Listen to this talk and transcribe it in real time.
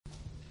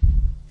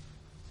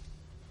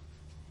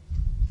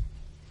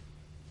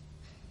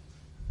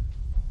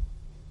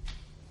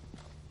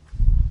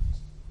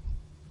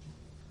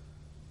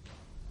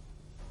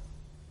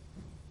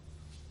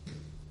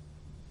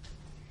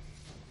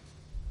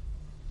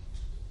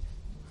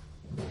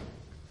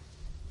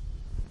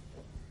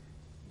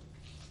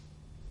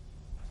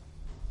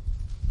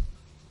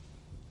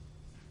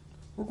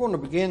We're going to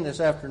begin this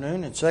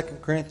afternoon in 2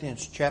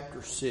 Corinthians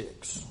chapter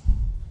 6.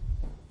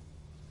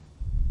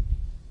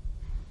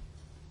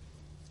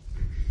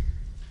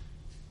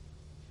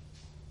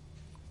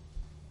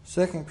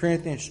 Second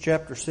Corinthians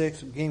chapter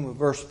 6, beginning with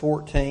verse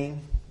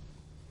 14.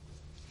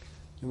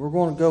 And we're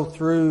going to go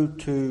through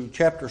to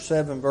chapter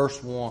 7,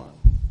 verse 1.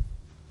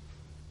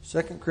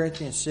 2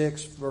 Corinthians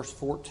 6, verse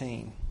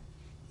 14.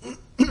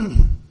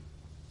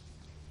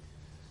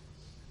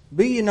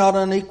 Be ye not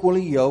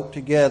unequally yoked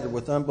together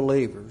with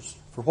unbelievers.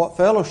 For what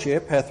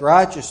fellowship hath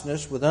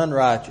righteousness with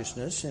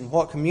unrighteousness? And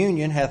what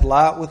communion hath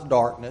light with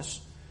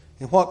darkness?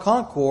 And what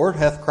concord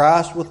hath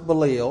Christ with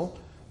Belial?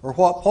 Or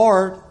what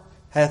part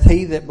hath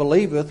he that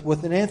believeth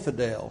with an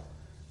infidel?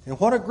 And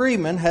what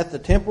agreement hath the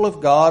temple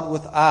of God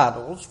with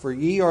idols? For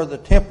ye are the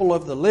temple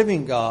of the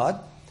living God.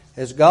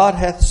 As God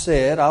hath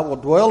said, I will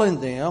dwell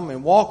in them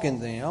and walk in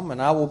them,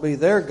 and I will be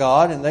their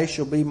God, and they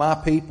shall be my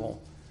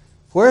people.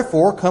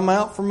 Wherefore come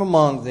out from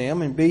among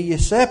them, and be ye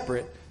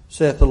separate,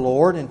 saith the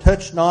Lord, and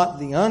touch not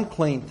the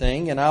unclean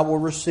thing, and I will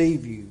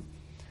receive you,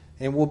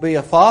 and will be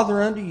a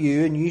father unto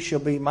you, and ye shall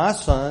be my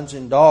sons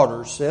and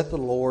daughters, saith the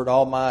Lord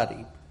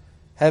Almighty.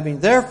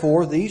 Having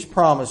therefore these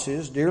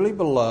promises, dearly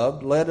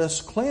beloved, let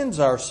us cleanse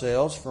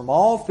ourselves from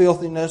all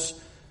filthiness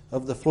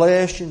of the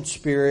flesh and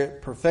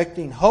spirit,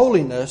 perfecting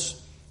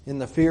holiness in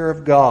the fear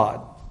of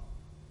God.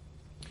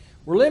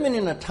 We're living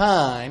in a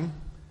time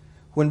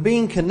when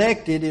being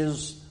connected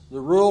is the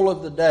rule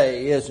of the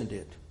day, isn't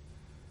it?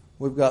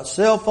 We've got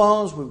cell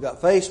phones, we've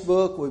got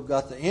Facebook, we've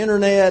got the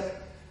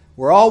internet.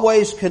 We're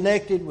always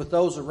connected with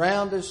those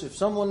around us. If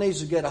someone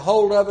needs to get a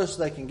hold of us,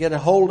 they can get a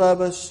hold of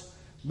us.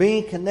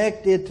 Being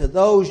connected to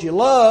those you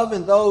love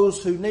and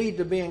those who need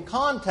to be in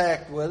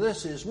contact with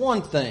us is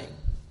one thing.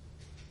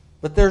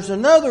 But there's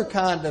another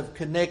kind of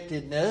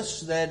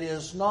connectedness that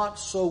is not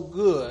so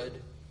good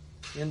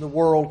in the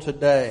world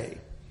today.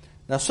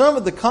 Now, some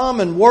of the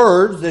common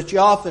words that you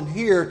often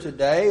hear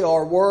today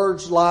are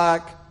words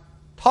like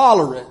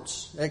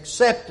tolerance,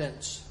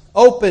 acceptance,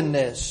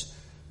 openness,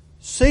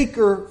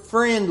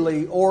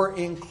 seeker-friendly, or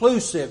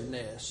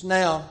inclusiveness.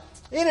 Now,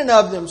 in and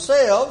of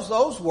themselves,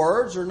 those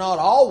words are not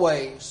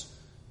always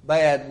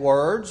bad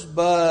words,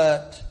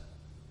 but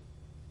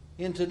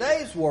in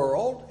today's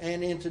world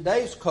and in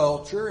today's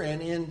culture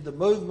and in the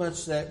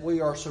movements that we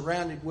are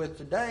surrounded with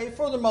today,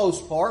 for the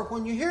most part,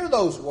 when you hear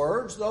those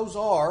words, those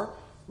are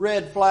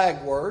red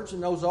flag words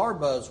and those are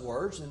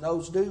buzzwords, and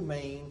those do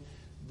mean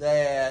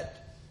that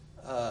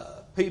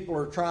people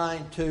are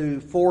trying to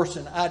force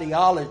an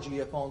ideology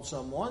upon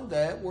someone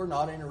that we're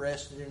not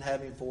interested in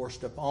having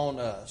forced upon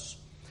us.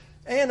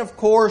 And of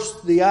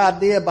course, the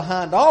idea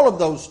behind all of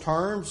those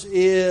terms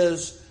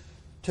is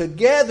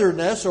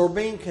togetherness or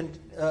being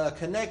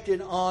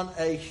connected on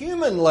a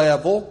human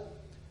level.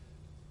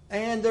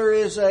 And there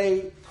is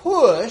a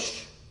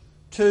push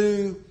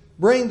to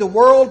bring the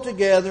world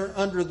together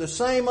under the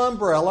same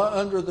umbrella,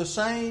 under the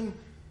same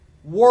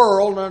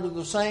world, under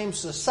the same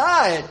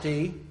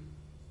society,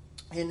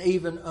 and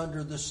even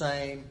under the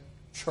same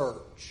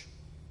church.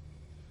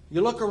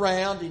 You look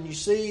around and you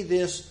see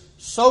this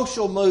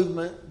social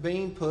movement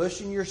being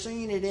pushed, and you're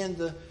seeing it in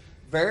the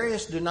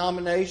various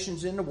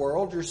denominations in the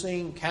world. You're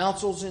seeing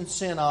councils and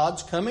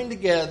synods coming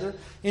together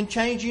and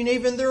changing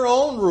even their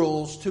own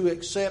rules to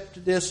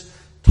accept this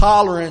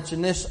tolerance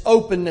and this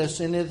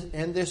openness and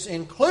this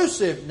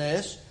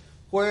inclusiveness,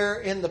 where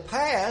in the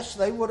past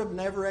they would have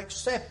never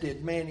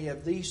accepted many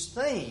of these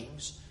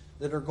things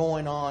that are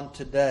going on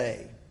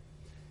today.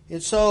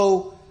 And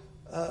so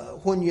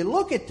when you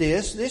look at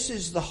this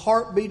is the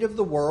heartbeat of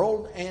the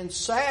world, and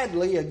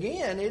sadly,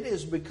 again, it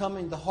is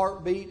becoming the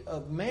heartbeat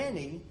of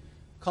many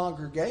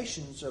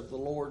congregations of the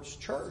Lord's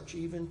church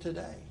even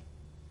today.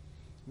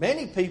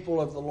 Many people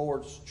of the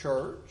Lord's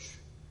church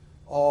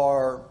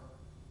are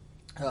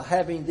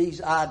having these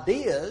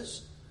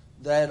ideas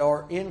that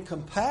are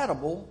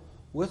incompatible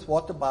with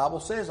what the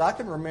Bible says. I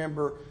can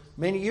remember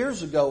many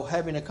years ago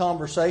having a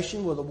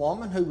conversation with a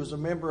woman who was a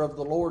member of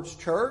the Lord's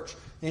church,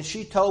 and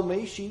she told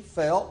me she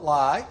felt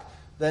like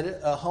that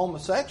a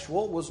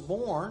homosexual was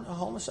born a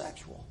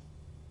homosexual.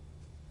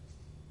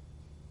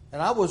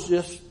 And I was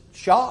just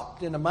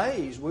shocked and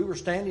amazed. We were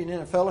standing in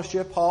a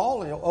fellowship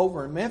hall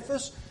over in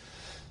Memphis,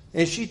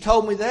 and she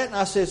told me that, and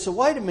I said, so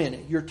wait a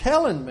minute, you're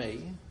telling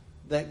me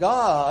that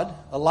God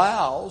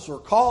allows or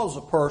calls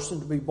a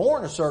person to be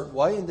born a certain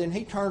way, and then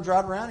He turns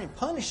right around and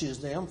punishes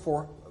them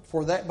for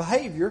that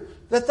behavior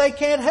that they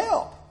can't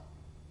help?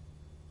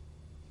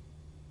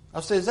 I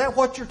said, is that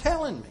what you're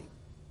telling me?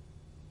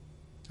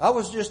 I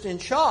was just in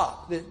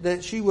shock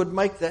that she would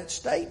make that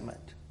statement.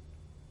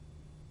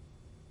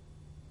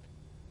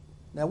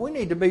 Now, we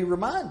need to be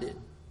reminded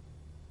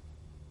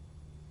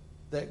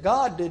that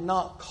God did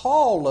not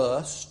call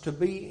us to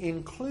be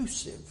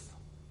inclusive.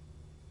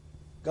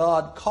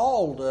 God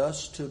called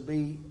us to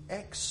be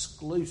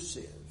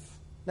exclusive.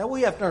 Now,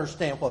 we have to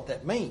understand what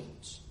that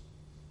means.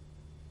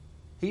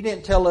 He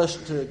didn't tell us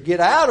to get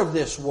out of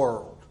this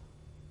world.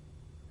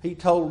 He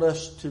told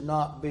us to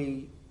not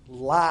be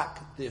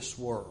like this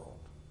world,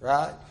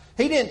 right?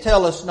 He didn't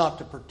tell us not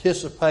to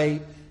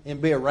participate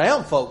and be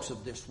around folks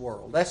of this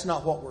world. That's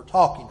not what we're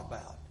talking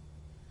about.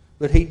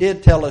 But he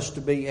did tell us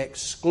to be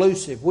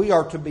exclusive. We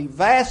are to be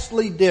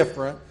vastly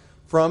different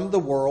from the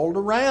world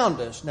around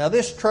us. Now,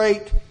 this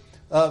trait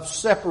of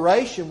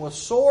separation was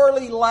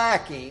sorely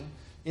lacking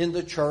in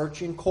the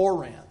church in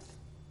Corinth.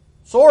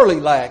 Sorely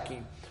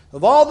lacking.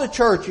 Of all the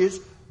churches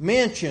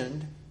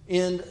mentioned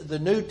in the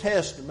New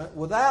Testament,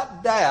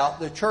 without doubt,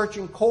 the church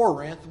in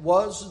Corinth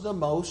was the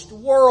most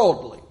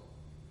worldly.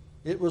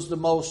 It was the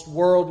most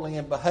worldly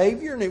in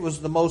behavior, and it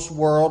was the most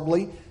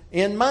worldly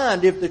in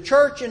mind. If the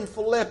church in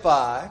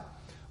Philippi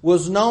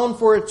was known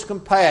for its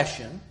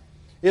compassion,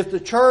 if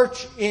the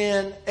church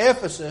in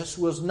Ephesus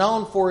was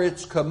known for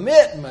its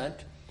commitment,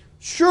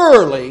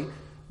 surely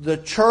the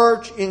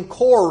church in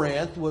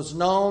Corinth was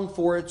known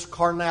for its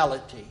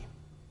carnality.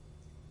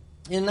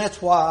 And that's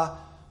why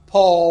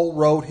Paul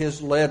wrote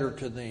his letter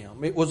to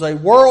them. It was a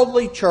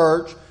worldly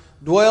church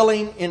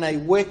dwelling in a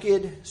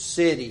wicked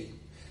city.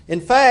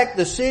 In fact,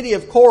 the city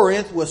of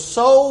Corinth was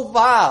so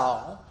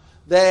vile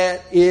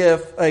that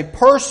if a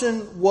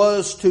person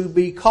was to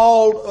be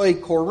called a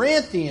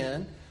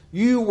Corinthian,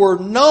 you were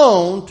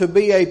known to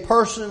be a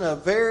person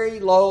of very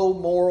low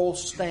moral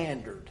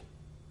standard.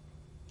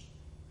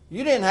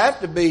 You didn't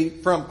have to be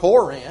from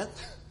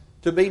Corinth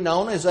to be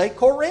known as a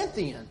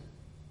Corinthian.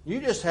 You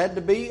just had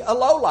to be a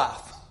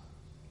lowlife.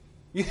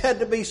 You had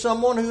to be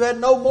someone who had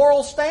no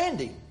moral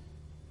standing.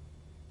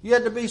 You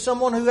had to be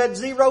someone who had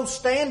zero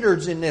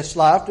standards in this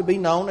life to be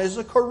known as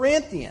a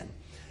Corinthian.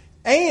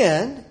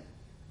 And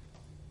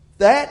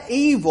that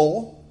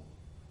evil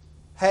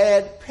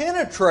had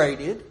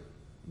penetrated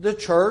the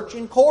church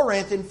in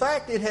Corinth. In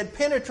fact, it had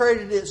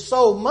penetrated it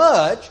so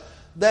much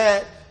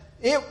that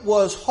it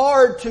was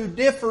hard to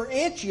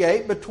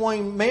differentiate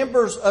between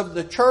members of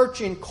the church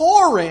in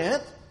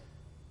Corinth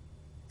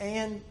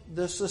and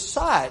the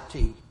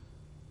society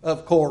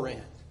of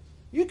Corinth.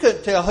 You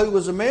couldn't tell who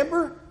was a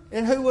member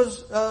and who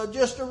was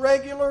just a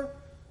regular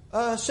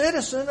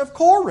citizen of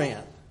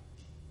Corinth.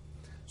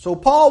 So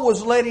Paul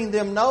was letting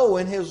them know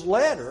in his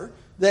letter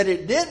that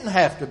it didn't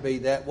have to be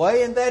that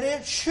way and that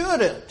it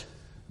shouldn't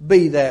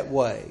be that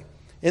way.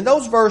 And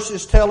those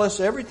verses tell us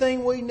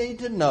everything we need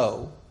to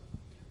know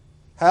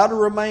how to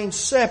remain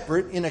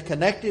separate in a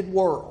connected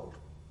world.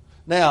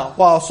 Now,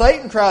 while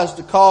Satan tries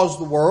to cause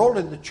the world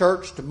and the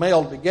church to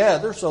meld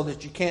together so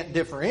that you can't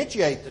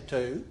differentiate the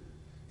two,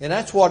 and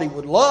that's what he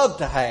would love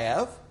to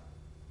have,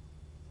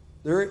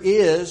 there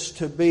is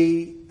to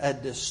be a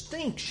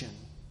distinction,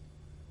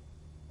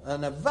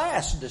 and a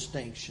vast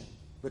distinction,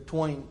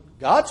 between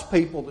God's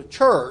people, the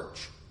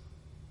church,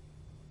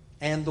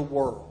 and the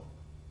world.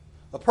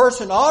 A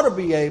person ought to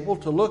be able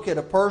to look at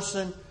a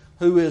person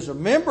who is a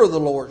member of the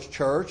Lord's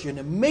church and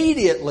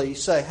immediately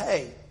say,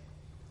 hey,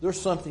 there's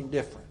something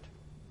different.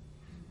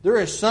 There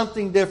is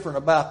something different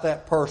about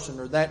that person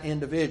or that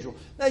individual.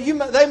 Now,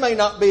 they may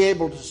not be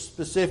able to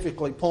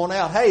specifically point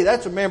out, hey,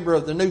 that's a member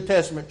of the New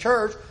Testament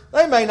church.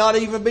 They may not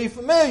even be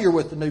familiar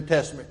with the New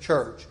Testament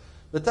church.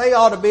 But they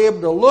ought to be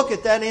able to look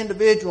at that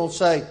individual and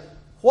say,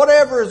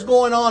 whatever is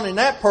going on in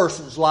that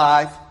person's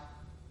life,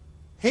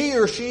 he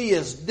or she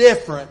is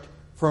different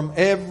from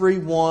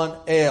everyone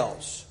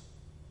else.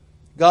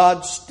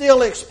 God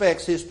still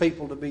expects His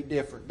people to be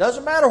different.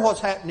 Doesn't matter what's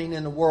happening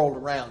in the world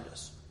around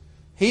us.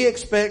 He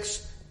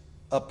expects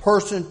a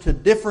person to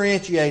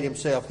differentiate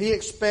himself. He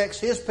expects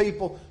His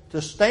people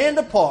to stand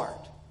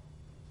apart,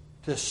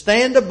 to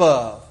stand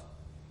above.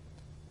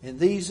 And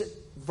these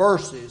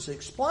verses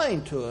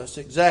explain to us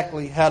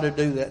exactly how to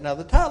do that. Now,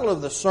 the title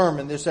of the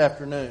sermon this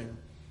afternoon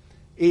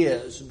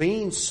is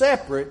Being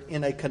Separate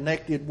in a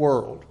Connected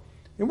World.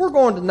 And we're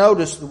going to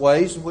notice the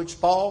ways in which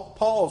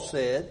Paul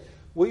said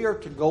we are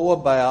to go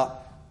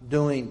about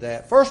doing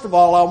that. First of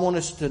all, I want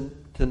us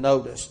to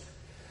notice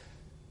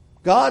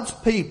God's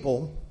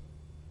people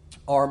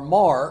are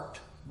marked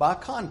by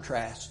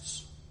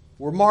contrasts.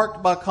 We're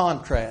marked by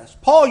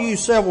contrast. Paul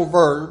used several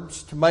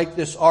verbs to make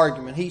this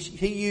argument.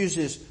 He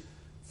uses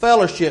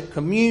fellowship,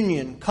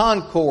 communion,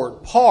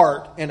 concord,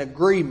 part, and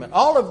agreement.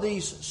 All of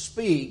these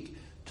speak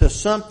to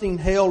something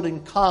held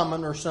in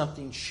common or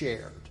something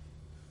shared.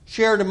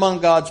 Shared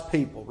among God's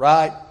people,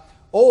 right?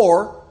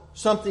 Or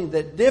something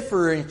that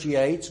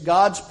differentiates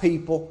God's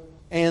people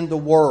and the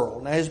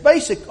world. Now, his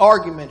basic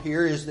argument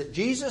here is that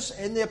Jesus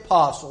and the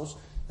apostles,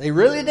 they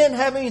really didn't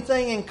have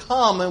anything in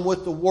common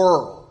with the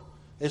world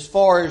as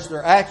far as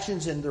their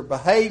actions and their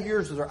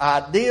behaviors, their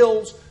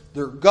ideals,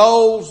 their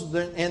goals,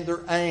 and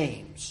their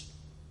aims.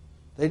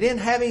 They didn't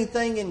have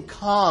anything in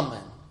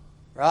common,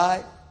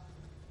 right?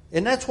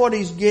 And that's what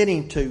he's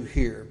getting to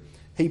here.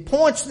 He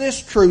points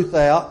this truth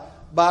out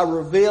by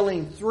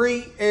revealing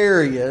three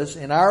areas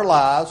in our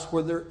lives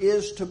where there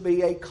is to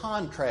be a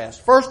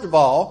contrast. First of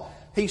all,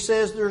 he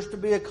says there's to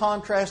be a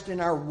contrast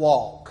in our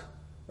walk.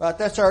 Right?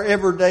 That's our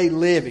everyday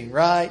living,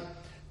 right?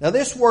 Now,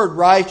 this word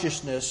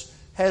righteousness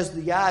has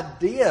the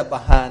idea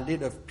behind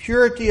it of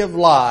purity of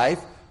life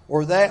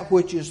or that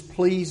which is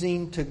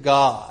pleasing to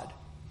God.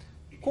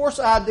 Of course,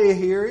 the idea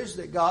here is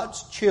that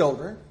God's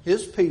children,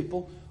 His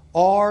people,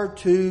 are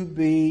to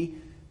be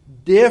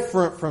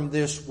different from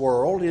this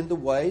world in the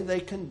way they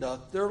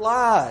conduct their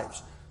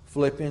lives.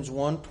 Philippians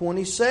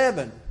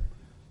 1:27.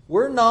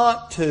 We're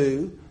not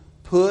to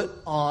put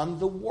on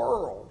the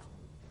world.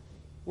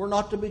 We're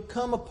not to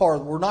become a part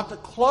of it. We're not to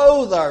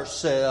clothe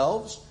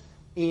ourselves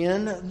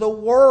in the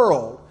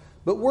world.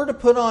 But we're to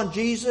put on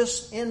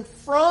Jesus in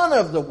front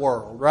of the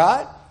world,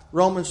 right?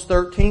 Romans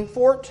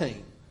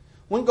 13:14.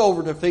 We can go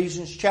over to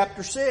Ephesians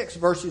chapter 6,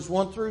 verses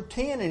 1 through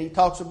 10, and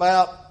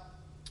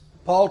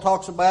Paul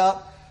talks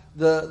about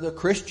the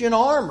Christian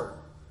armor.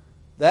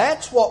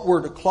 That's what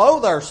we're to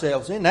clothe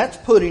ourselves in. That's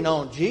putting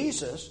on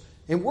Jesus.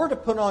 And we're to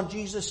put on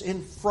Jesus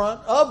in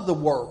front of the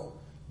world.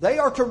 They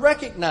are to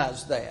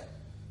recognize that.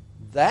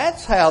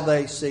 That's how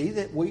they see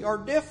that we are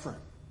different.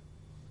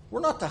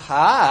 We're not to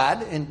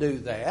hide and do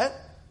that.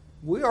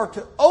 We are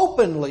to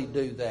openly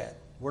do that.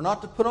 We're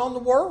not to put on the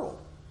world.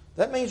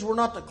 That means we're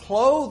not to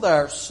clothe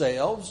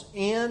ourselves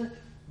in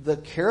the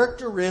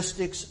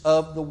characteristics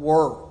of the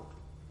world.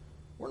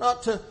 We're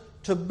not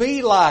to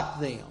be like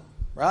them,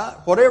 right?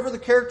 Whatever the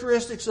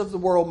characteristics of the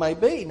world may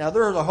be. Now,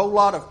 there's a whole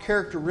lot of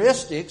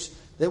characteristics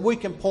that we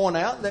can point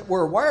out that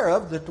we're aware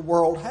of that the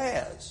world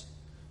has.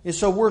 And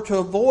so we're to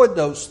avoid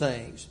those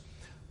things.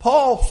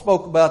 Paul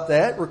spoke about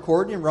that,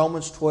 recorded in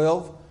Romans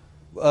 12,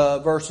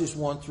 verses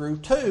 1 through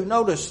 2.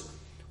 Notice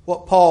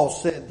what Paul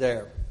said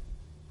there.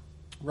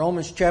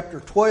 Romans chapter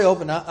 12,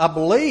 and I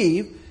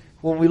believe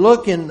when we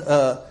look in,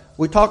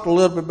 we talked a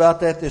little bit about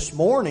that this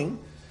morning,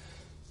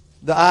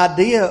 the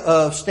idea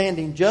of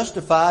standing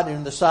justified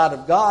in the sight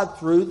of God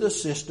through the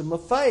system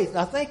of faith. And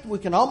I think we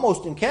can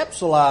almost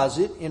encapsulate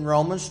it in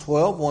Romans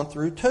 12, 1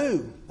 through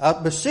 2. I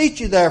beseech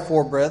you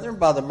therefore, brethren,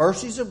 by the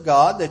mercies of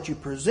God, that you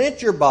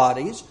present your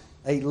bodies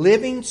a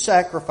living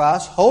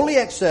sacrifice, wholly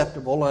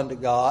acceptable unto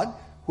God,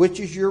 which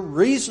is your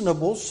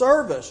reasonable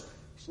service.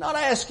 He's not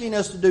asking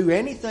us to do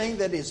anything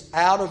that is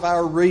out of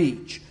our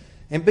reach.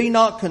 And be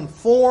not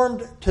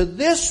conformed to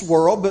this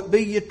world, but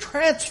be ye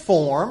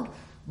transformed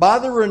by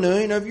the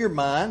renewing of your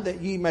mind, that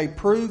ye may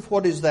prove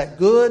what is that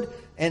good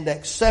and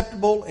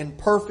acceptable and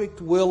perfect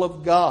will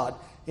of God.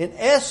 In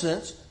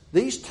essence,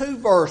 these two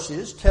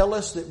verses tell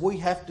us that we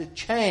have to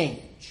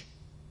change.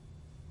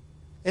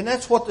 And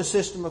that's what the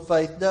system of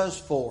faith does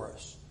for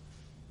us.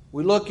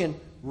 We look in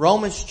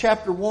Romans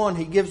chapter 1,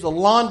 he gives a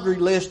laundry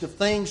list of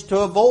things to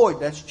avoid.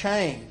 That's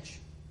change.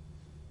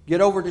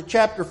 Get over to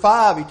chapter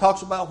 5, he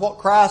talks about what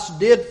Christ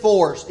did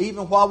for us,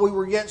 even while we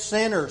were yet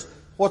sinners.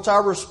 What's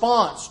our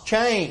response?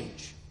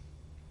 Change.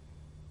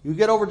 You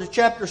get over to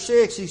chapter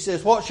 6, he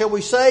says, what shall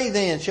we say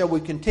then? Shall we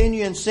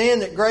continue in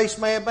sin that grace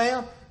may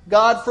abound?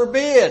 God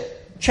forbid.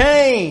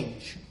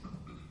 Change.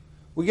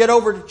 We get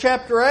over to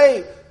chapter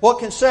 8. What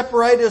can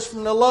separate us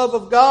from the love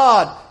of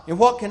God? And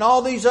what can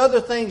all these other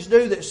things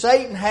do that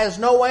Satan has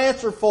no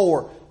answer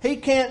for? He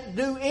can't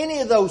do any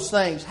of those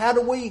things. How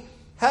do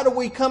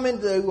we come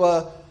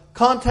into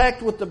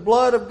contact with the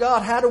blood of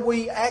God? How do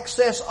we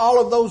access all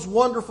of those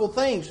wonderful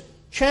things?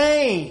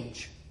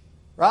 Change.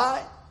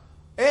 Right?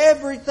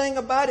 Everything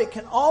about it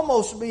can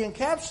almost be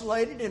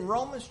encapsulated in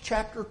Romans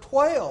chapter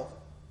 12.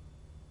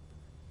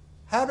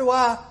 How do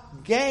I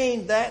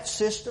gain that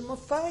system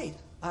of faith?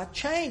 I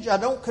change. I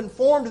don't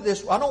conform to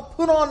this. I don't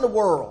put on the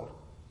world.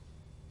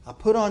 I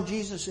put on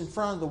Jesus in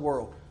front of the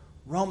world.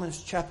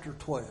 Romans chapter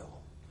 12,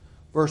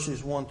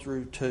 verses 1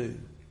 through 2.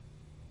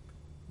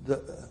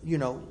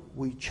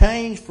 We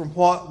change from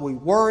what we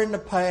were in the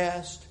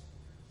past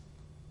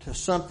to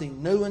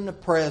something new in the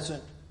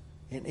present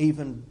and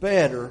even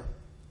better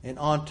and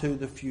onto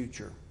the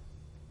future.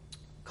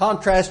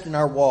 Contrasting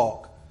our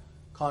walk.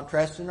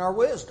 Contrasting our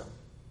wisdom.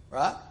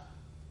 Right?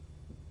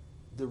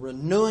 The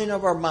renewing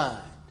of our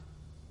mind.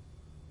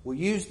 We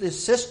use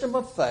this system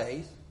of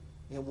faith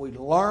and we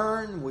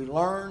learn,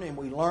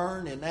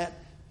 and that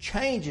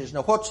changes.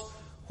 Now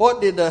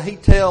what did he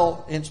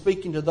tell in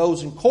speaking to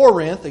those in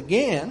Corinth?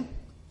 Again,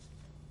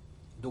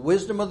 the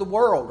wisdom of the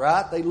world,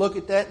 right? They look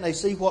at that and they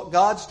see what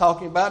God's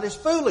talking about is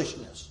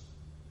foolishness.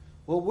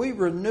 Well, we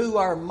renew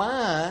our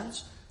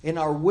minds and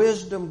our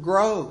wisdom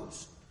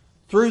grows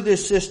through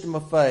this system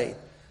of faith.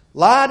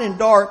 Light and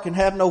dark can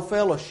have no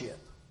fellowship,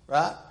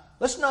 right?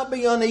 Let's not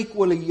be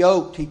unequally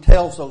yoked, he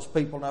tells those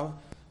people. Now,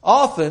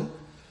 often,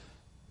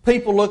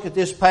 people look at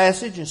this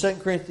passage in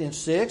 2 Corinthians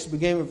 6,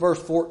 beginning with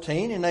verse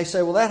 14, and they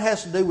say, well, that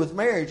has to do with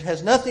marriage. It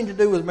has nothing to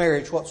do with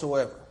marriage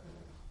whatsoever.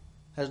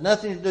 It has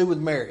nothing to do with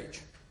marriage.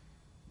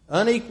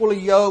 Unequally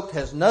yoked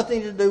has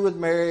nothing to do with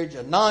marriage.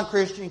 A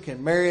non-Christian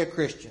can marry a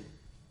Christian.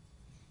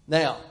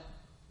 Now,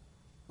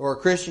 or a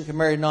Christian can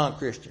marry a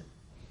non-Christian.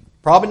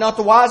 Probably not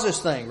the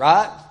wisest thing,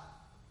 right?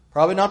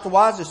 Probably not the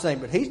wisest thing.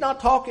 But he's not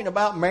talking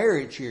about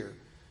marriage here.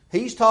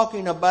 He's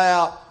talking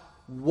about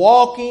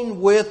walking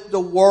with the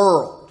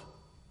world.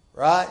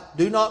 Right?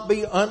 Do not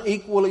be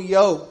unequally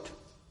yoked.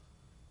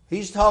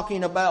 He's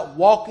talking about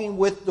walking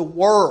with the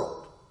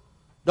world.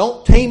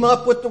 Don't team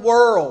up with the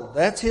world.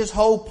 That's his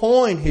whole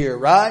point here,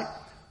 right?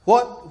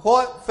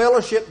 What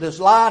fellowship does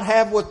light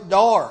have with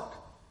dark?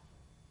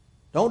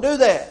 Don't do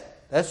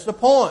that. That's the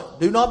point.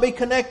 Do not be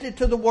connected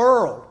to the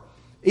world.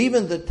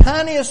 Even the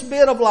tiniest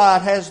bit of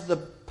light has the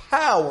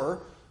power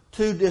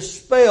to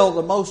dispel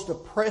the most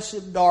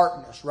oppressive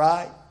darkness,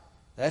 right?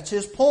 That's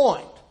his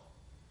point.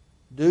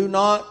 Do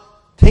not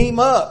team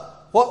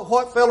up.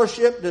 What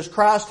fellowship does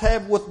Christ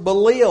have with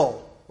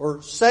Belial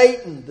or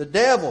Satan, the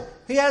devil?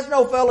 He has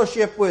no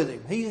fellowship with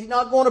him. He's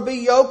not going to be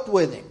yoked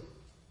with him.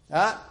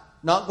 Right?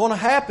 Not going to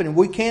happen.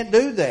 We can't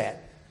do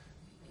that.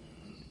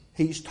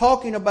 He's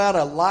talking about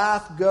a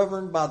life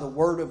governed by the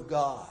Word of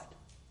God.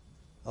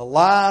 A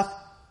life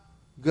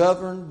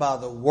governed by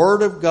the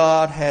Word of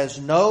God has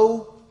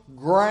no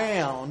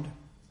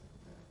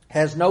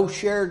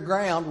shared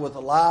ground with a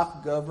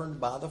life governed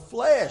by the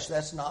flesh.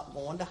 That's not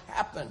going to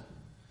happen.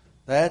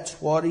 That's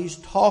what he's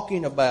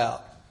talking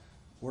about.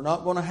 We're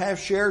not going to have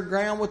shared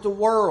ground with the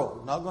world.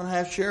 We're not going to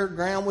have shared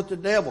ground with the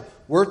devil.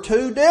 We're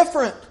too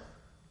different.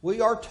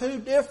 We are too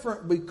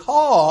different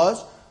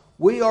because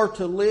we are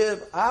to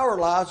live our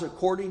lives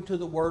according to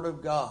the Word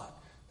of God.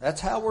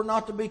 That's how we're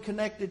not to be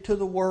connected to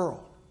the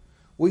world.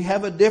 We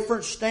have a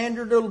different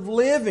standard of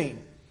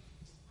living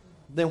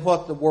than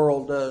what the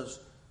world does.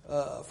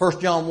 1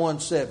 John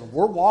 1:7.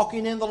 We're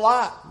walking in the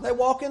light. They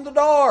walk in the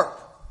dark.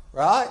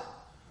 Right?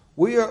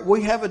 We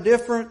have a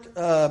different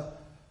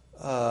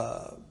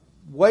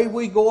way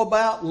we go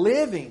about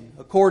living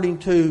according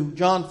to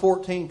John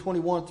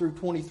 14:21 through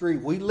 23.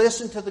 We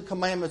listen to the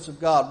commandments of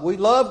God. We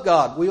love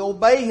God. We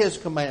obey His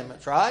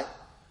commandments, right?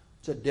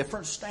 It's a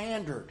different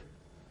standard.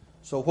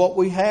 So what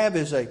we have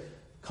is a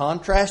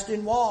contrast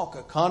in walk,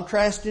 a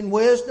contrast in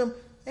wisdom,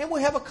 and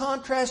we have a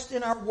contrast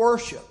in our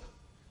worship.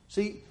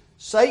 See,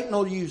 Satan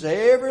will use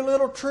every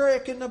little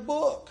trick in the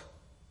book.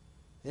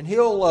 And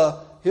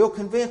he'll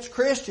convince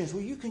Christians,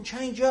 well, you can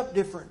change up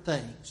different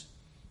things.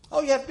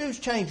 All you have to do is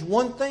change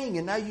one thing,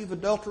 and now you've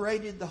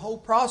adulterated the whole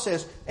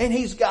process, and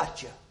he's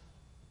got you.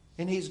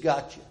 And he's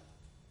got you.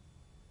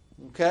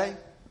 Okay?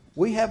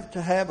 We have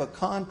to have a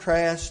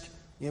contrast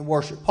in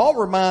worship. Paul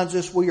reminds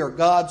us we are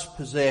God's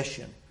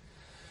possession.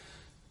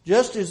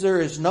 Just as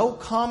there is no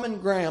common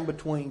ground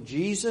between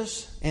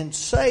Jesus and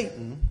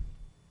Satan,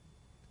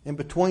 and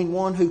between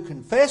one who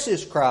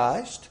confesses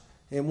Christ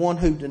and one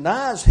who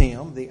denies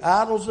Him, the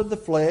idols of the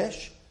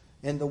flesh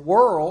and the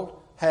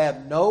world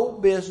have no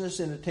business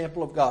in the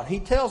temple of God. He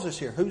tells us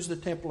here, who's the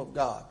temple of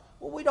God?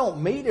 Well, we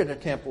don't meet at a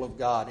temple of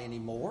God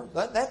anymore.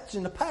 That's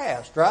in the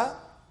past, right?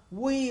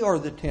 We are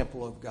the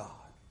temple of God.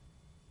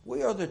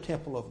 We are the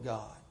temple of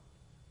God.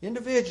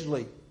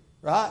 Individually,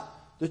 right?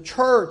 The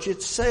church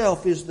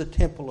itself is the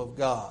temple of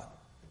God.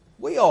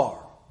 We are.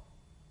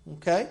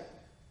 Okay?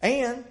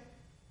 And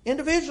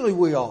individually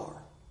we are.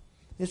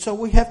 And so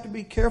we have to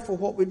be careful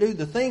what we do.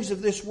 The things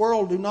of this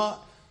world do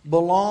not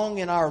belong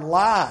in our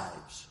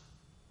lives.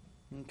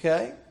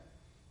 Okay?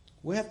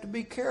 We have to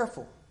be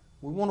careful.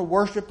 We want to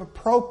worship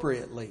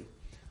appropriately.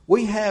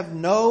 We have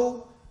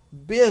no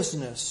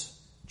business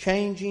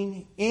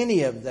changing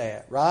any of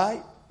that,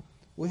 right?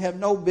 We have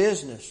no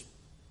business.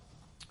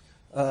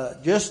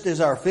 Just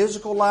as our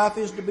physical life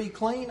is to be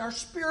clean, our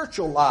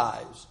spiritual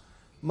lives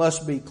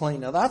must be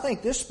clean. Now, I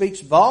think this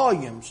speaks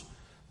volumes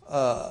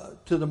to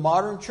the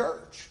modern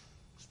church.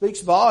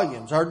 Speaks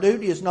volumes. Our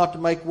duty is not to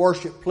make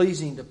worship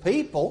pleasing to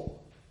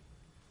people.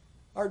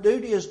 Our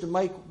duty is to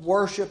make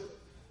worship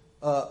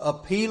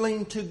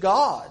appealing to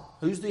God.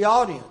 Who's the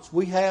audience?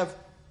 We have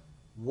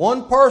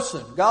one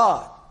person,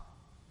 God.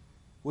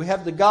 We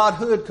have the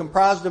Godhood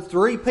comprised of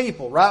three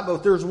people, right?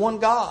 But there's one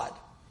God.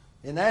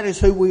 And that is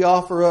who we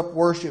offer up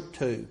worship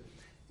to.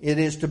 It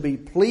is to be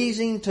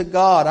pleasing to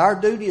God. Our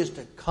duty is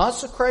to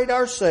consecrate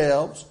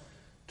ourselves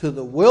to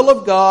the will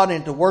of God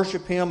and to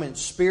worship Him in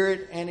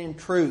spirit and in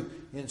truth.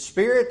 In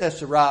spirit, that's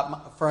the right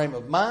frame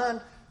of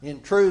mind.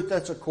 In truth,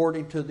 that's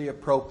according to the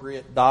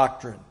appropriate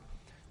doctrine.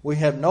 We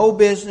have no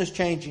business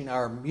changing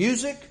our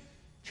music,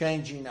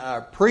 changing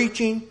our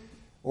preaching,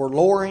 or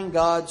lowering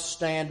God's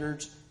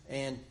standards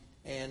and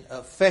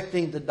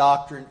affecting the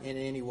doctrine in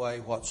any way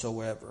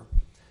whatsoever.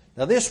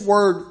 Now this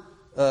word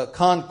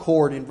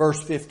concord in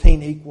verse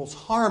 15 equals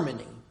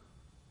harmony.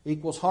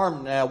 Equals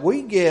harmony. Now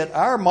we get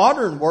our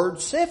modern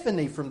word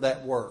symphony from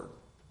that word.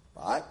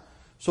 Right?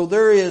 So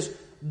there is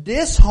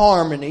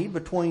disharmony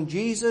between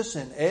Jesus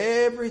and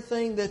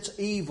everything that's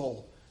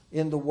evil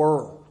in the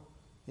world.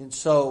 And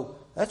so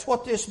that's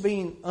what this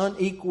being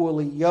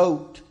unequally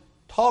yoked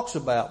talks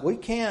about. We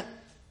can't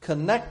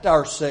connect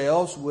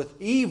ourselves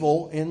with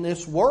evil in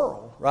this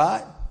world,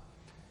 right?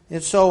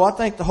 And so I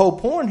think the whole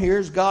point here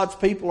is God's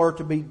people are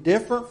to be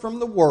different from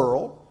the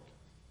world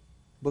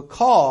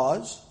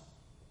because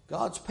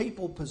God's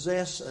people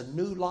possess a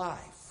new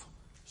life.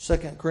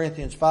 2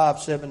 Corinthians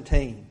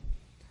 5:17.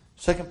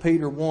 2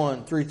 Peter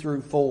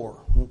 1:3-4.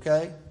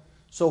 Okay?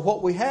 So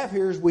what we have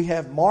here is we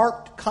have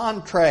marked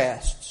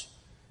contrasts.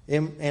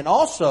 And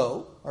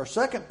also, our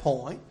second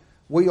point,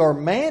 we are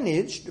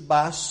managed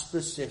by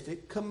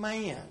specific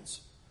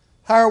commands.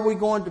 How are we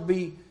going to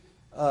be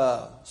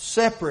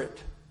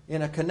separate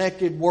in a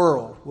connected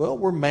world? Well,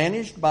 we're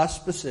managed by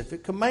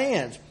specific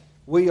commands.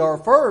 We are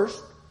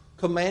first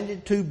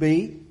commanded to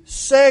be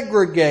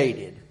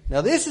segregated.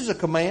 Now, this is a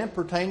command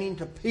pertaining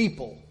to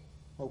people.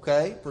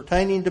 Okay?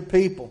 Pertaining to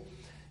people.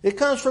 It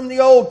comes from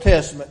the Old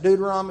Testament,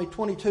 Deuteronomy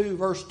 22,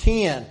 verse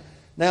 10.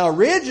 Now,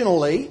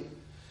 originally,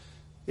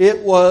 it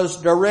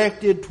was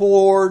directed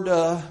toward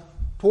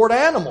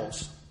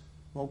animals.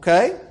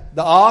 Okay?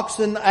 The ox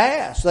and the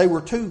ass. They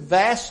were two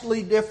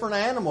vastly different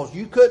animals.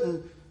 You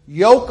couldn't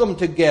yoke them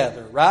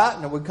together,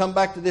 right? Now, we come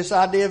back to this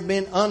idea of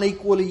being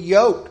unequally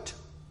yoked.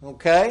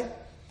 Okay?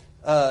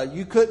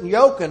 You couldn't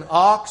yoke an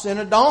ox and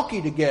a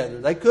donkey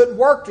together. They couldn't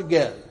work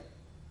together.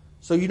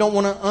 So you don't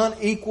want to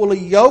unequally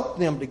yoke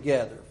them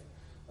together.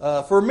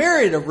 For a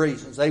myriad of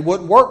reasons. They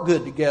wouldn't work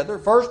good together,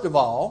 first of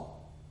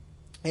all.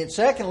 And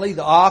secondly,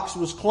 the ox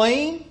was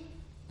clean,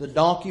 the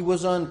donkey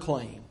was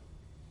unclean.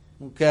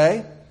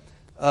 Okay?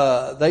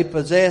 They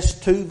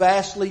possessed two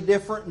vastly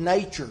different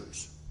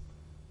natures.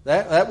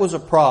 That was a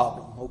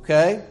problem.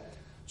 Okay?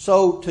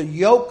 So to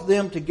yoke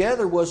them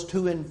together was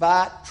to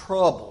invite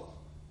trouble.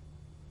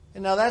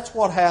 And now that's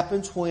what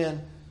happens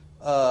when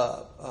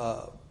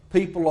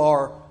people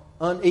are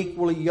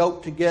unequally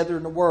yoked together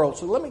in the world.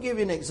 So let me give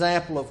you an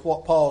example of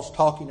what Paul's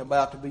talking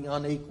about to be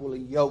unequally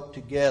yoked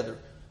together.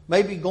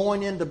 Maybe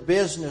going into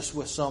business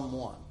with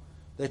someone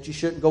that you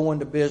shouldn't go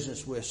into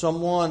business with.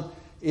 Someone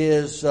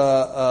is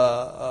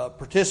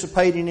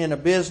participating in a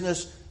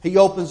business. He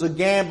opens a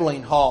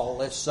gambling hall,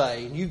 let's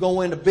say, and you go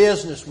into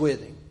business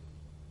with him.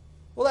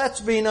 Well, that's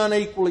being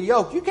unequally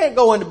yoked. You can't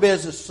go into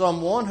business with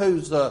someone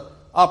who's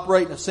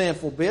operating a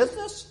sinful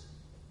business.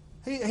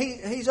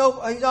 He's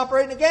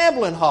operating a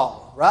gambling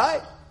hall,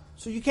 right?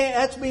 So you can't.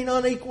 That's being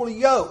unequally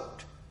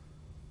yoked.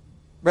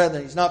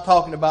 Brethren, he's not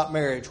talking about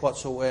marriage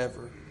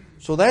whatsoever.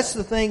 So that's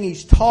the thing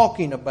he's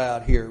talking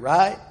about here,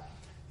 right?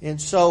 And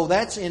so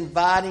that's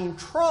inviting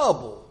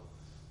trouble.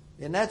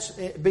 And that's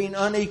being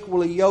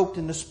unequally yoked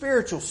in the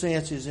spiritual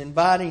sense is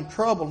inviting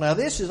trouble. Now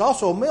this is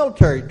also a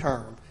military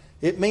term.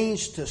 It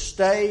means to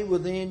stay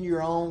within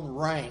your own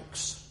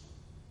ranks.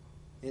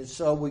 And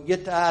so we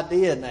get the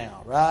idea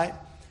now, right?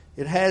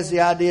 It has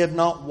the idea of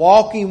not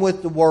walking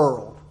with the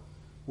world.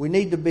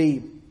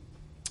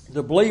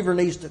 The believer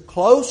needs to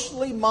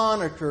closely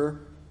monitor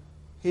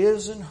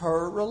his and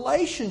her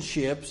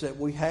relationships that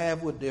we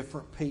have with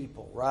different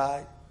people,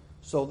 right?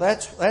 So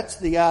that's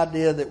the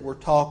idea that we're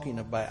talking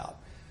about.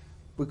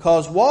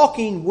 Because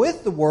walking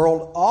with the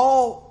world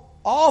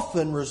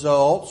often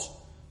results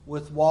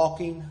with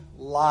walking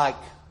like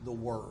the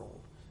world.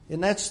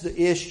 And that's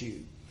the issue.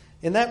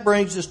 And that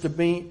brings us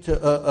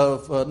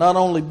to not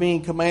only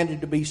being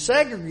commanded to be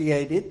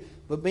segregated,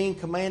 but being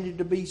commanded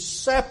to be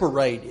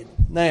separated.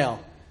 Now,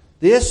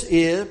 this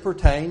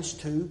pertains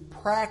to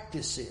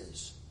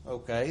practices.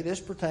 Okay, this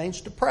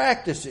pertains to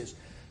practices.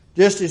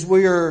 Just as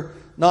we are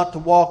not to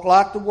walk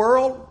like the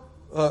world,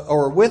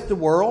 or with the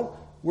world,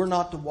 we're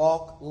not to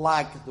walk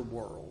like the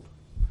world.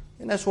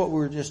 And that's what we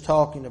were just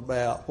talking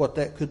about, what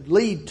that could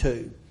lead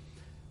to.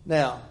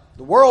 Now,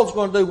 the world's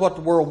going to do what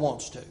the world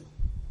wants to,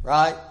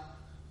 right?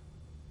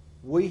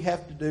 We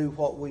have to do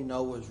what we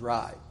know is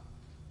right.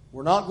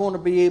 We're not going to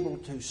be able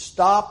to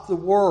stop the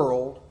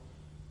world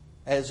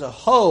as a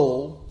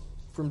whole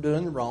from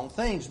doing the wrong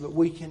things, but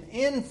we can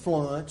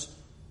influence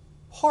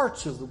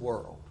parts of the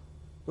world.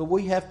 But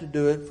we have to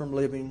do it from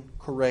living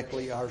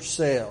correctly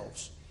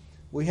ourselves.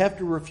 We have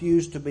to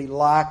refuse to be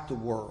like the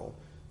world.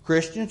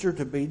 Christians are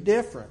to be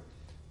different.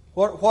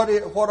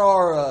 What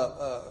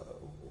are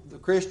the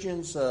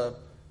Christians are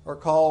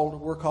called?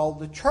 We're called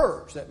the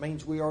church. That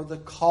means we are the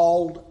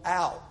called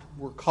out.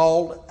 We're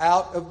called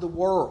out of the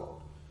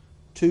world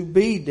to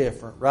be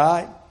different,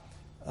 right?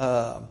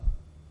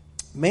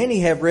 Many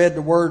have read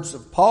the words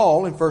of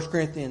Paul in 1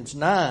 Corinthians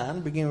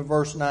 9, beginning with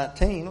verse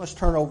 19. Let's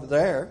turn over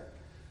there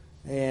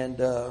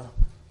and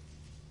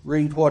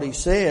read what he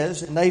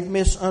says. And they've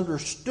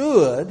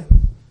misunderstood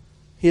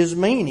his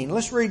meaning.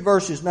 Let's read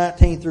verses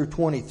 19 through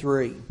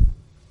 23.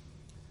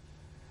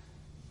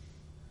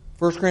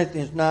 1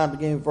 Corinthians 9,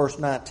 beginning with verse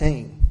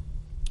 19.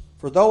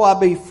 For though I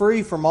be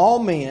free from all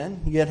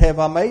men, yet have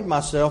I made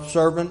myself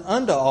servant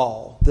unto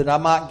all, that I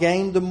might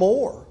gain the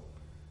more.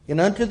 And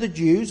unto the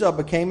Jews I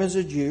became as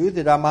a Jew,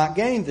 that I might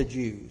gain the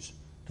Jews.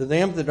 To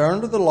them that are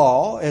under the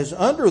law, as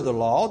under the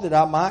law, that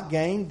I might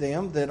gain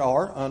them that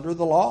are under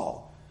the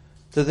law.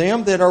 To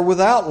them that are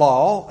without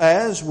law,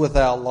 as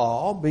without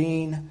law,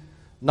 being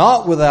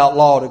not without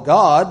law to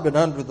God, but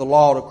under the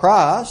law to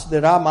Christ,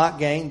 that I might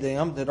gain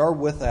them that are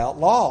without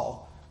law.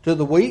 To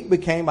the weak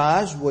became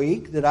I as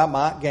weak, that I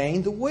might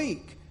gain the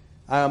weak.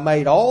 I have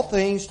made all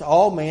things to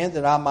all men,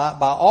 that I might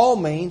by all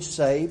means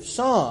save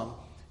some.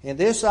 And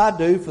this I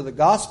do for the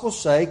gospel's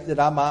sake,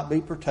 that I might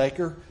be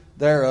partaker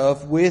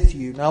thereof with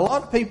you. Now, a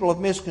lot of people have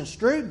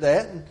misconstrued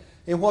that,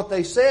 and what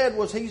they said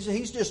was he's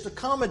just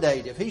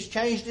accommodative. He's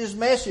changed his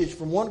message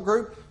from one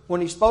group.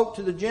 When he spoke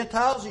to the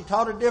Gentiles, he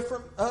taught a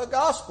different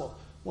gospel.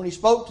 When he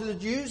spoke to the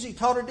Jews, he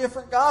taught a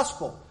different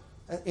gospel.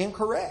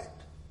 Incorrect.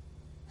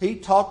 He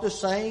taught the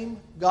same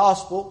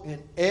gospel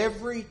in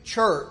every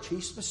church. He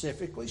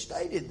specifically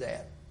stated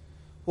that.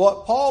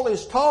 What Paul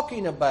is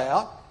talking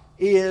about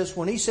is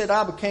when he said,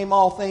 I became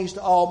all things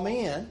to all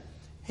men,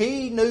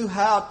 he knew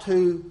how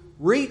to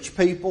reach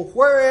people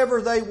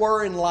wherever they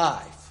were in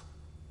life.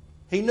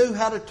 He knew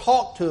how to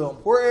talk to them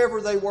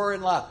wherever they were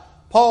in life.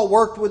 Paul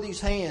worked with his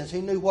hands.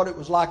 He knew what it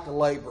was like to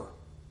labor.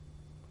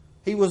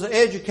 He was an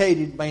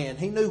educated man.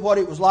 He knew what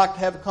it was like to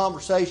have a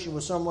conversation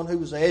with someone who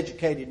was an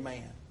educated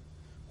man.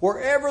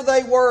 Wherever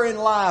they were in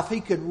life,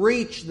 he could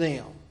reach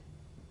them.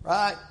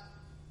 Right?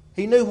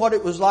 He knew what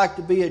it was like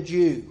to be a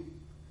Jew.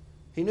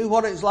 He knew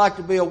what it was like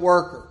to be a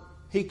worker.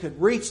 He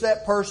could reach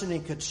that person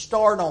and could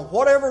start on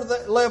whatever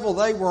level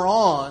they were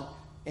on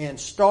and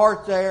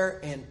start there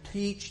and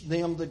teach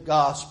them the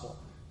gospel.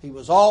 He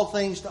was all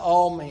things to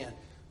all men.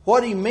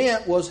 What he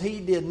meant was he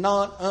did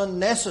not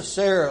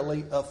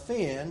unnecessarily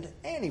offend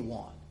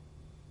anyone.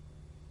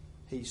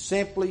 He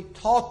simply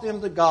taught them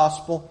the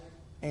gospel,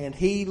 and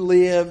he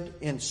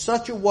lived in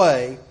such a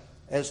way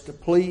as to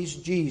please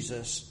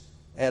Jesus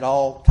at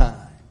all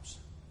times.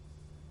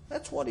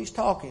 That's what he's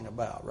talking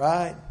about,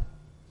 right?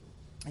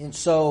 And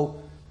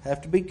so,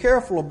 have to be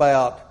careful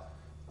about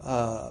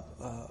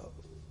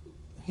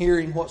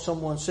hearing what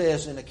someone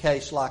says in a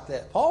case like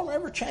that. Paul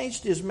never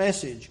changed his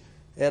message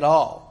at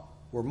all.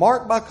 We're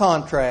marked by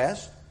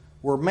contrast,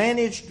 we're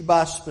managed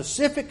by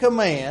specific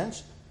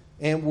commands,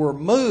 and we're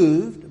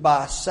moved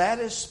by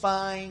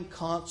satisfying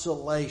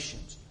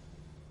consolations.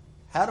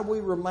 How do we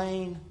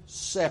remain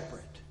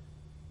separate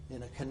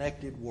in a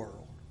connected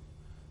world?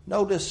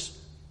 Notice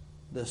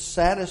the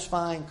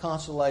satisfying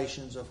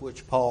consolations of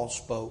which Paul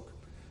spoke.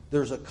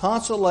 There's a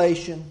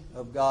consolation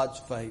of God's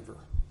favor.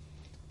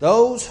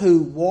 Those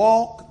who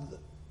walk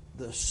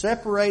the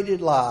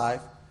separated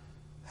life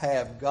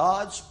have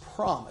God's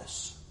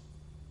promise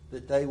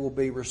that they will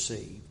be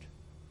received.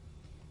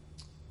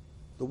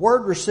 The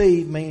word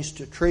receive means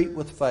to treat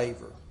with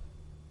favor.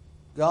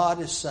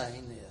 God is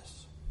saying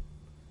this.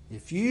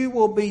 If you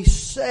will be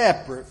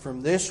separate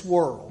from this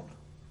world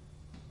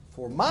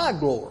for my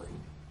glory,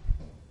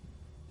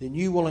 then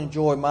you will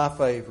enjoy my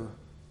favor.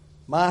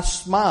 My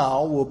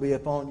smile will be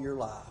upon your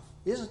life.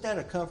 Isn't that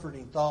a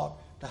comforting thought?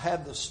 To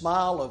have the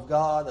smile of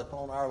God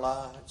upon our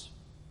lives?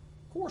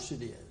 Of course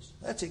it is.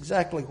 That's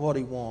exactly what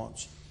He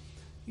wants.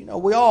 You know,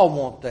 we all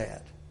want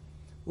that.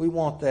 We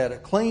want that. A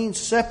clean,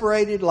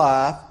 separated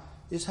life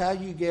is how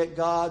you get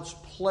God's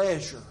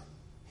pleasure,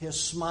 His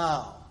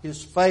smile,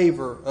 His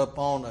favor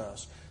upon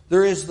us.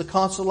 There is the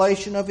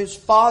consolation of His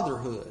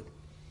fatherhood.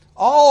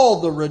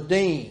 All the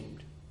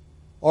redeemed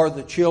are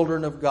the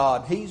children of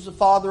God. He's the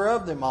Father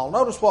of them all.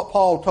 Notice what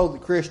Paul told the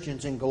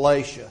Christians in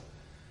Galatia.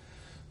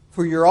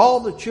 For you're all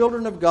the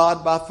children of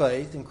God by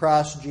faith in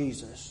Christ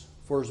Jesus.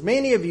 For as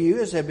many of you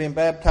as have been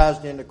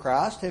baptized into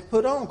Christ have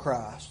put on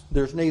Christ.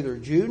 There's neither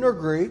Jew nor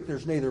Greek,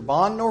 there's neither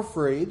bond nor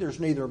free, there's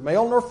neither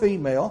male nor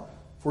female,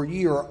 for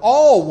ye are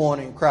all one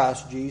in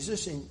Christ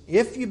Jesus. And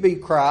if you be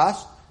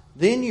Christ,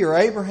 then you're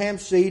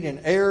Abraham's seed and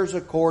heirs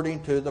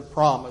according to the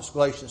promise.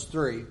 Galatians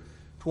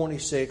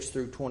 3:26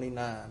 through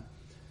 29.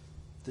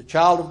 If the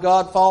child of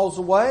God falls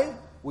away,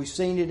 we've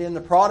seen it in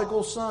the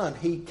prodigal son.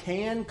 He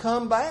can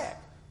come back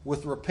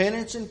with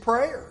repentance and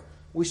prayer.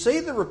 We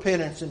see the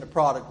repentance in the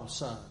prodigal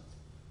son.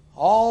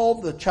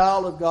 All the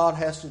child of God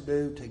has to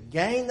do to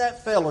gain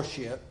that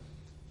fellowship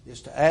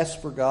is to ask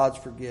for God's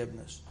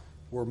forgiveness.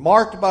 We're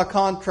marked by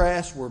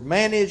contrast. We're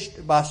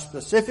managed by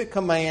specific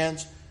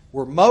commands.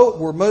 We're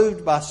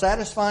moved by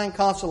satisfying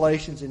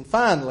consolations. And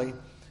finally,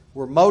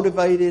 we're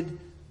motivated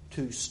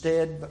to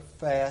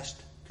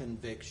steadfast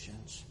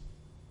convictions.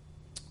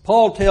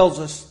 Paul tells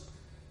us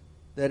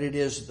that it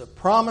is the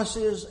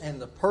promises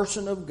and the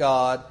person of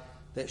God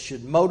that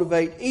should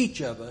motivate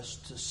each of us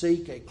to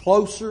seek a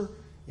closer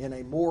and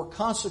a more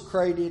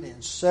consecrated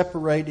and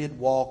separated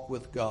walk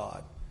with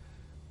God.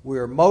 We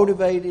are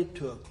motivated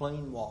to a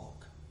clean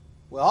walk.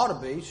 We ought to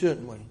be,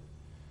 shouldn't we?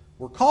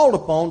 We're called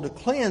upon to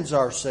cleanse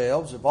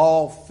ourselves of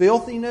all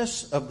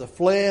filthiness of the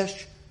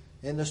flesh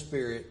and the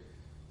spirit.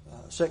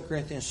 2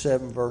 Corinthians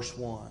 7 verse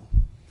 1.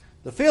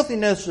 The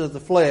filthiness of the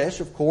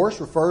flesh, of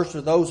course, refers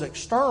to those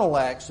external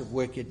acts of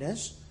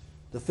wickedness.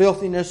 The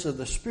filthiness of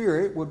the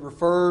spirit would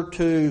refer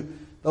to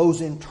those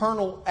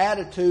internal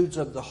attitudes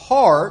of the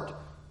heart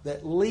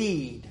that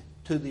lead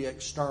to the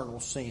external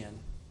sin.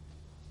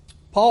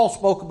 Paul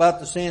spoke about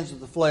the sins of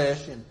the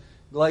flesh in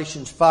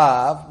Galatians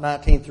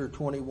 5:19 through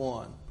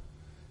 21.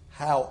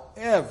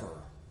 However,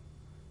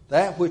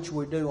 that which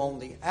we do on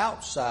the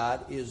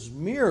outside is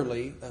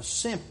merely a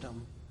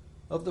symptom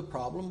of the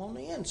problem on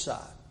the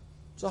inside.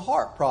 It's a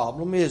heart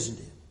problem, isn't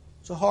it?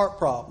 It's a heart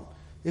problem.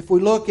 If we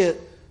look at,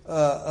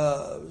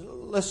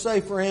 let's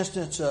say, for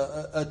instance,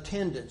 a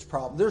attendance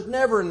problem. There's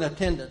never an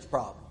attendance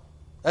problem.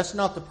 That's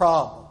not the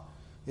problem.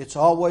 It's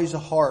always a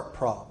heart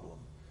problem.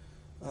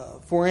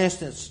 For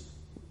instance,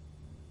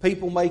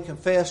 people may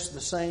confess the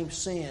same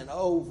sin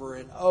over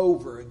and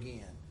over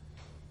again.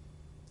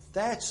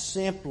 That's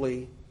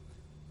simply,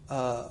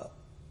 that's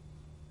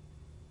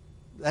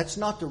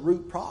not the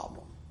root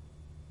problem.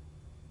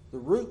 The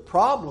root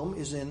problem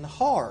is in the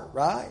heart,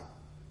 right?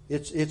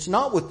 It's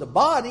not with the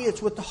body,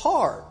 it's with the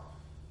heart.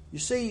 You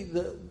see,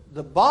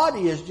 the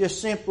body is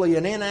just simply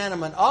an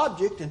inanimate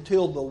object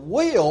until the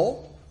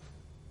will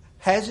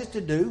has it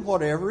to do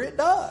whatever it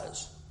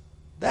does.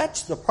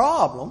 That's the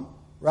problem,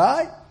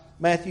 right?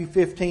 Matthew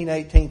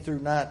 15:18 through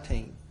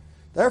 19.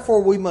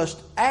 Therefore we must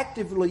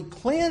actively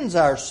cleanse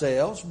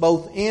ourselves,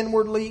 both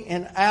inwardly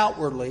and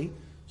outwardly,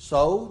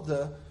 so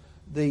the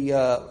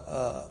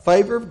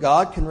favor of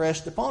God can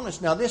rest upon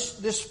us. Now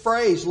this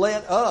phrase,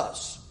 let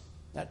us,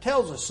 that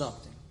tells us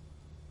something.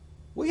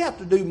 We have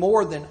to do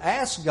more than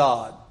ask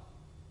God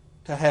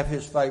to have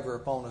His favor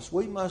upon us.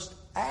 We must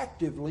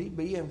actively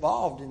be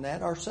involved in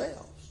that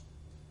ourselves.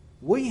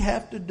 We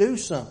have to do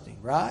something,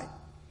 right?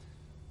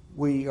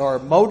 We are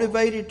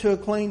motivated to a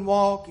clean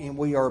walk, and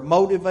we are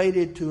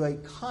motivated to a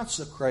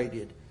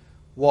consecrated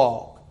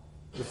walk.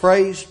 The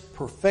phrase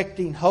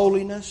perfecting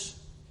holiness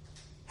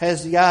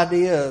has the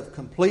idea of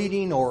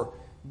completing or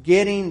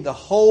getting the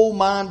whole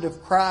mind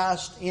of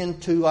Christ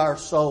into our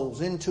souls,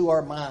 into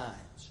our minds.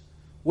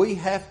 We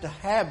have to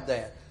have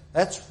that.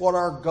 That's what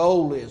our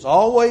goal is.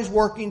 Always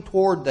working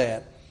toward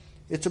that.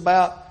 It's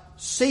about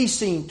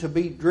ceasing to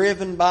be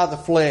driven by the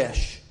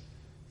flesh.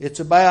 It's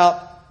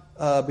about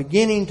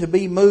beginning to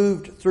be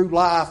moved through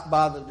life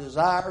by the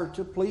desire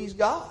to please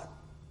God.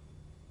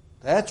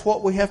 That's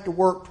what we have to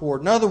work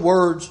toward. In other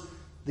words,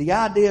 the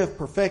idea of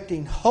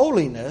perfecting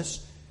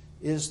holiness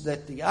is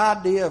that the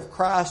idea of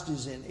Christ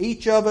is in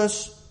each of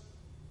us,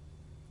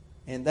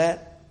 and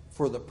that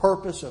for the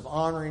purpose of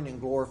honoring and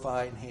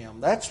glorifying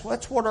Him. That's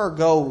what our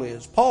goal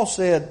is. Paul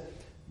said,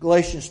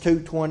 Galatians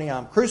 2:20,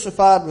 I'm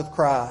crucified with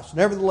Christ.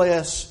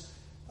 Nevertheless,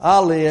 I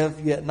live,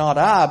 yet not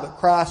I, but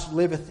Christ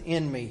liveth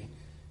in me.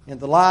 In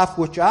the life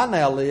which I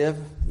now live,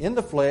 in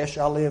the flesh,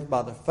 I live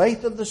by the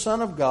faith of the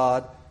Son of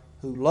God,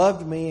 who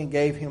loved me and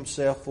gave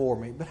Himself for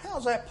me. But how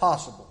is that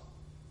possible?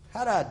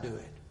 How do I do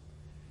it?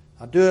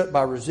 I do it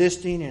by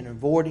resisting and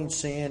avoiding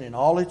sin in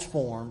all its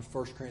forms,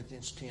 1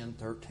 Corinthians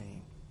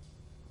 10:13.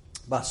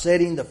 By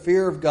setting the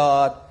fear of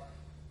God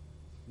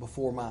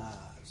before my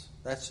eyes.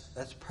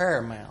 That's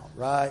paramount,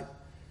 right?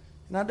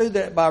 And I do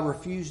that by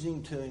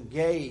refusing to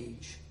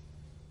engage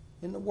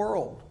in the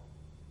world,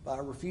 by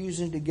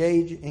refusing to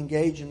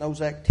engage in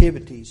those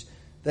activities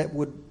that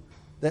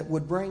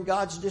would bring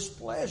God's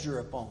displeasure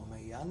upon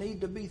me. I need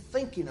to be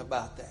thinking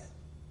about that,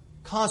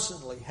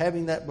 constantly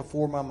having that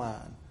before my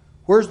mind.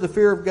 Where's the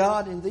fear of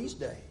God in these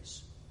days?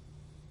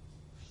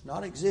 It's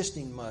not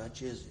existing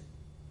much, is it?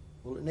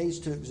 Well, it needs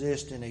to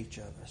exist in each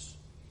of us.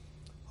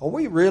 Are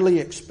we really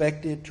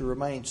expected to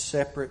remain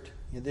separate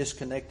in this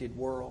connected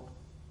world?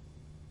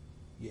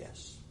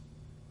 Yes,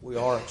 we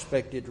are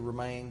expected to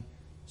remain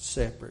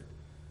separate.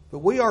 But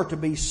we are to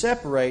be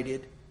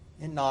separated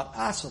and not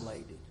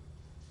isolated.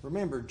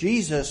 Remember,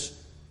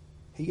 Jesus,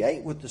 He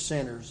ate with the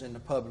sinners and the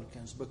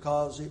publicans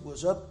because it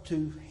was up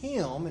to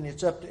Him, and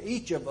it's up to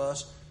each of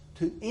us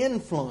to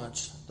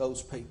influence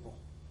those people.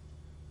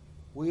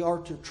 We are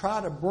to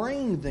try to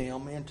bring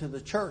them into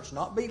the church,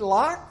 not be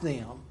like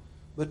them,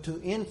 but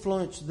to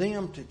influence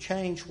them to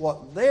change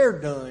what they're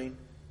doing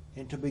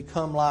and to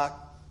become like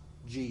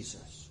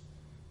Jesus.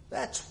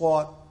 That's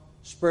what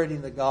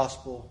spreading the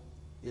gospel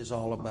is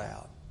all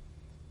about.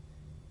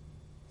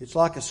 It's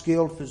like a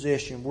skilled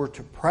physician. We're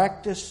to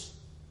practice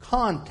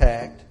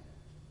contact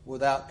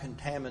without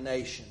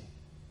contamination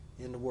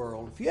in the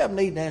world. If you have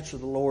need to answer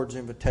the Lord's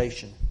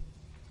invitation,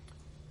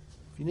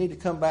 if you need to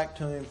come back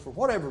to Him for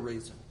whatever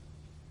reason,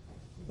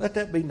 let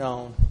that be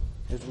known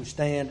as we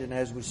stand and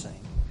as we sing.